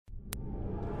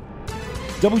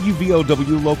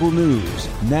WVOW Local News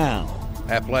now.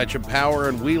 Appalachian Power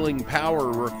and Wheeling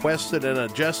Power requested an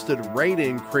adjusted rate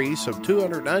increase of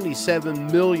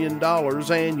 $297 million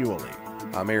annually.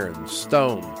 I'm Aaron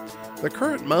Stone. The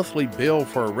current monthly bill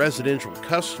for a residential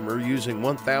customer using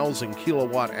 1,000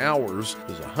 kilowatt hours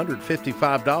is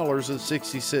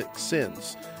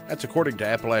 $155.66. That's according to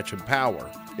Appalachian Power.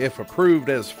 If approved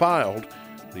as filed,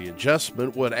 the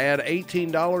adjustment would add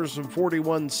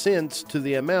 $18.41 to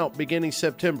the amount beginning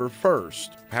September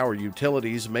 1st. Power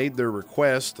utilities made their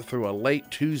request through a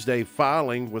late Tuesday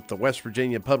filing with the West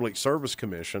Virginia Public Service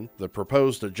Commission. The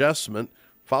proposed adjustment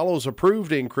follows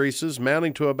approved increases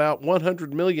mounting to about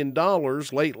 $100 million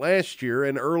late last year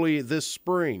and early this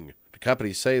spring.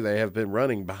 Companies say they have been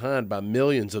running behind by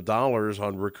millions of dollars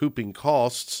on recouping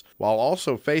costs while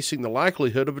also facing the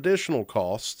likelihood of additional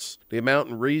costs. The amount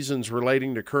and reasons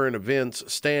relating to current events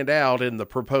stand out in the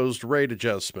proposed rate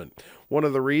adjustment. One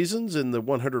of the reasons in the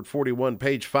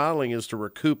 141-page filing is to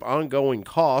recoup ongoing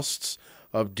costs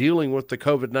of dealing with the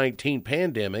COVID-19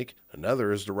 pandemic.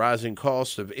 Another is the rising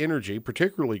cost of energy,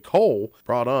 particularly coal,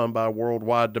 brought on by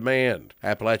worldwide demand.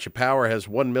 Appalachian Power has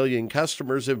 1 million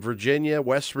customers in Virginia,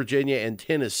 West Virginia, and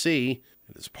Tennessee.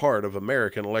 It is part of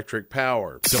American Electric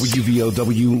Power.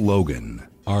 WVOW Logan.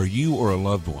 Are you or a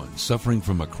loved one suffering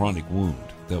from a chronic wound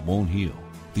that won't heal?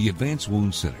 The Advanced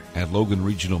Wound Center at Logan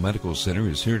Regional Medical Center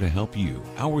is here to help you.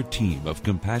 Our team of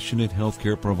compassionate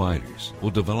healthcare providers will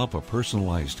develop a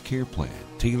personalized care plan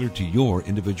tailored to your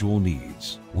individual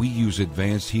needs. We use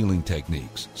advanced healing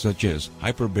techniques such as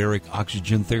hyperbaric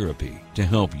oxygen therapy to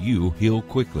help you heal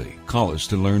quickly. Call us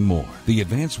to learn more. The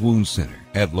Advanced Wound Center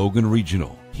at Logan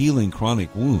Regional, healing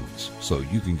chronic wounds so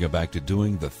you can get back to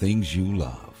doing the things you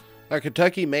love. A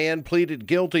Kentucky man pleaded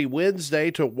guilty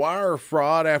Wednesday to wire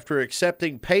fraud after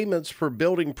accepting payments for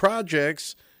building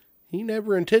projects he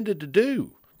never intended to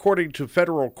do. According to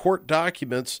federal court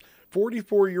documents,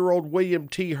 44-year-old William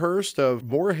T. Hurst of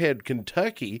Moorhead,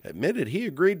 Kentucky, admitted he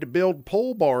agreed to build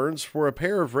pole barns for a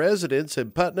pair of residents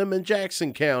in Putnam and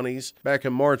Jackson counties back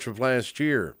in March of last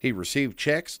year. He received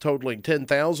checks totaling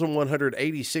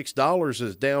 $10,186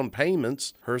 as down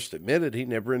payments. Hurst admitted he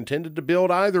never intended to build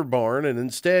either barn and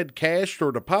instead cashed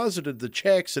or deposited the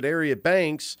checks at area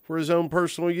banks for his own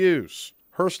personal use.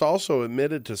 Hurst also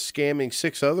admitted to scamming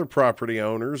 6 other property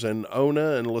owners in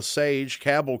Ona and Lesage,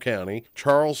 Cabell County,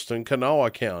 Charleston,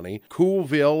 Kanawha County,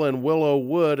 Coolville and Willow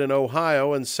Wood in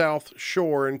Ohio, and South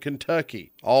Shore in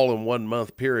Kentucky, all in 1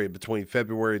 month period between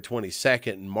February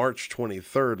 22nd and March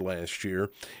 23rd last year.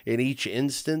 In each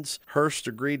instance, Hurst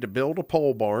agreed to build a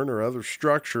pole barn or other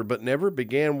structure but never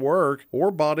began work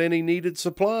or bought any needed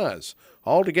supplies.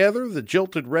 Altogether, the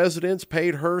jilted residents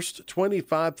paid Hurst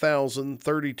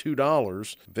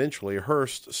 $25,032. Eventually,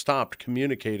 Hurst stopped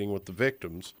communicating with the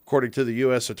victims. According to the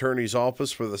U.S. Attorney's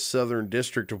Office for the Southern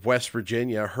District of West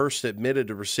Virginia, Hurst admitted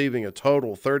to receiving a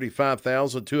total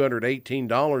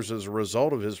 $35,218 as a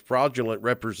result of his fraudulent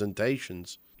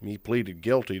representations. He pleaded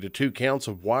guilty to 2 counts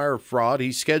of wire fraud.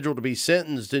 He's scheduled to be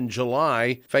sentenced in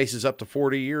July, faces up to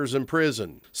 40 years in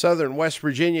prison. Southern West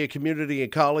Virginia Community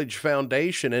and College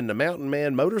Foundation and the Mountain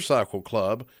Man Motorcycle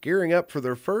Club gearing up for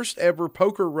their first ever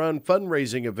poker run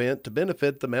fundraising event to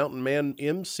benefit the Mountain Man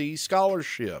MC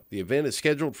Scholarship. The event is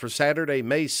scheduled for Saturday,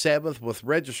 May 7th with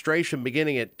registration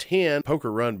beginning at 10,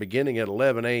 poker run beginning at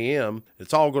 11 a.m.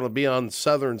 It's all going to be on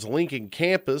Southern's Lincoln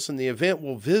campus, and the event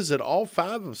will visit all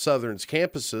 5 of Southern's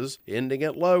campuses, ending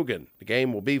at Logan. The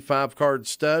game will be 5-card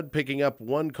stud, picking up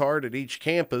 1 card at each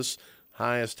campus.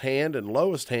 Highest hand and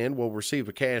lowest hand will receive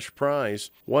a cash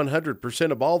prize.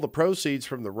 100% of all the proceeds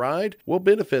from the ride will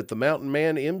benefit the Mountain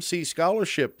Man MC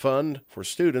Scholarship Fund for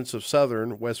students of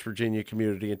Southern West Virginia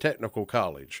Community and Technical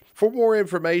College. For more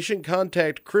information,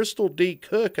 contact Crystal D.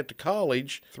 Cook at the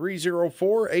college,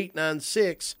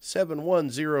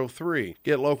 304-896-7103.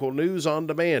 Get local news on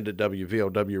demand at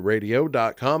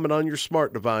WVOWradio.com and on your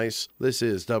smart device. This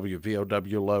is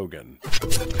WVOW Logan.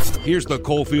 Here's the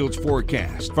Coalfields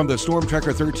forecast from the Storm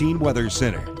Tracker 13 Weather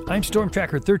Center. I'm Storm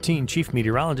Tracker 13 Chief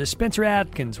Meteorologist Spencer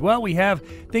Atkins. Well, we have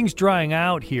things drying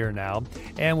out here now,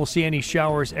 and we'll see any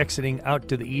showers exiting out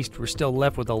to the east. We're still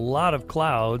left with a lot of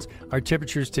clouds. Our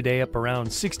temperatures today up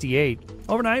around 68.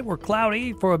 Overnight, we're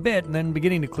cloudy for a bit and then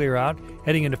beginning to clear out.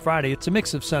 Heading into Friday, it's a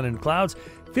mix of sun and clouds.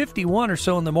 51 or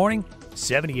so in the morning,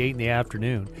 78 in the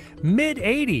afternoon.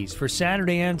 Mid-80s for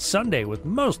Saturday and Sunday with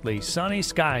mostly sunny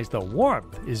skies. The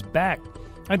warmth is back.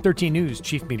 I'm 13 News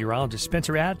Chief Meteorologist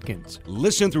Spencer Atkins.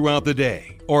 Listen throughout the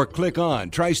day or click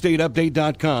on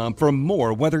tristateupdate.com for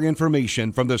more weather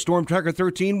information from the Storm Tracker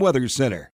 13 Weather Center.